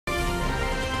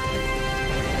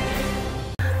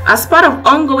As part of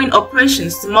ongoing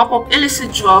operations to mop up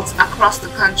illicit drugs across the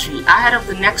country ahead of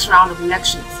the next round of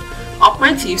elections,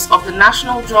 operatives of the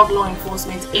National Drug Law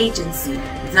Enforcement Agency,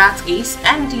 that is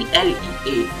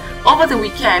NDLEA, over the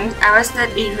weekend arrested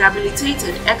a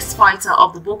rehabilitated ex-fighter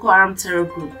of the Boko Haram terror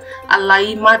group,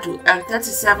 Alayi Madu, and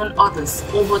 37 others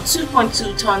over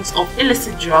 2.2 tons of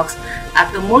illicit drugs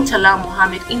at the Murtala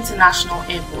Mohammed International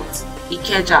Airport,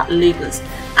 Ikeja, Lagos,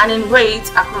 and in raids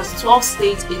across 12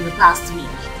 states in the past week.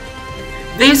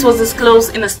 This was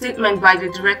disclosed in a statement by the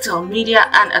Director of Media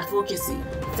and Advocacy,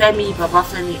 Femi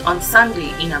Babafemi, on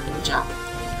Sunday in Abuja.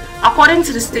 According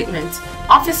to the statement,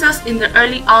 officers in the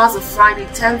early hours of Friday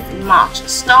 10th March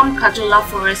stormed Kajola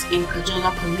Forest in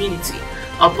Kajola Community,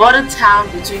 a border town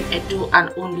between Edo and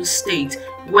Ondo State,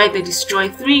 where they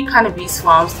destroyed 3 cannabis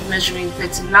farms measuring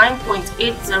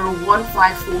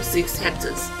 39.801546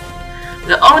 hectares.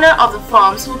 The owner of the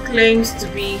farms, who claims to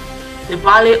be the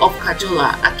Bale of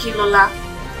Kajola, Akilola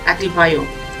Adebayo,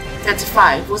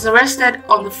 35, was arrested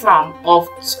on the farm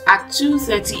at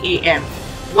 2:30 a.m.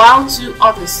 while 2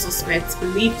 other suspects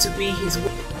believed to be his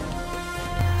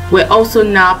were also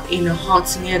nabbed in a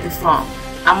hut near the farm,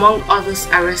 among others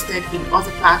arrested in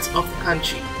other parts of the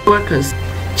country. Workers.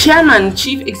 Chairman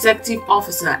Chief Executive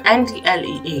Officer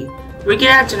NDLEA,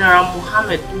 Brigadier General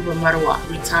Muhammad Buba Marwa,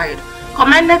 retired,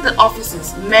 commended the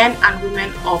officers, men and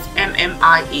women of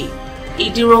MMIA,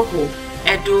 Idiroko,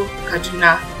 Edo,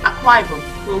 Kaduna, Akwa Ibom,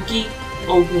 Kogi,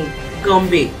 Ogun,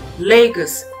 Gombe,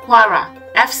 Lagos, Kwara,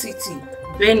 FCT,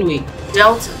 Benue,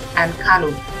 Delta, and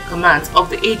Kano commands of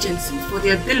the agency for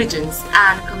their diligence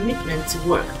and commitment to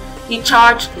work. He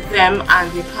charged them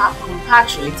and their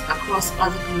compatriots across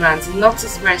other commands not to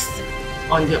rest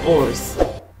on their oars.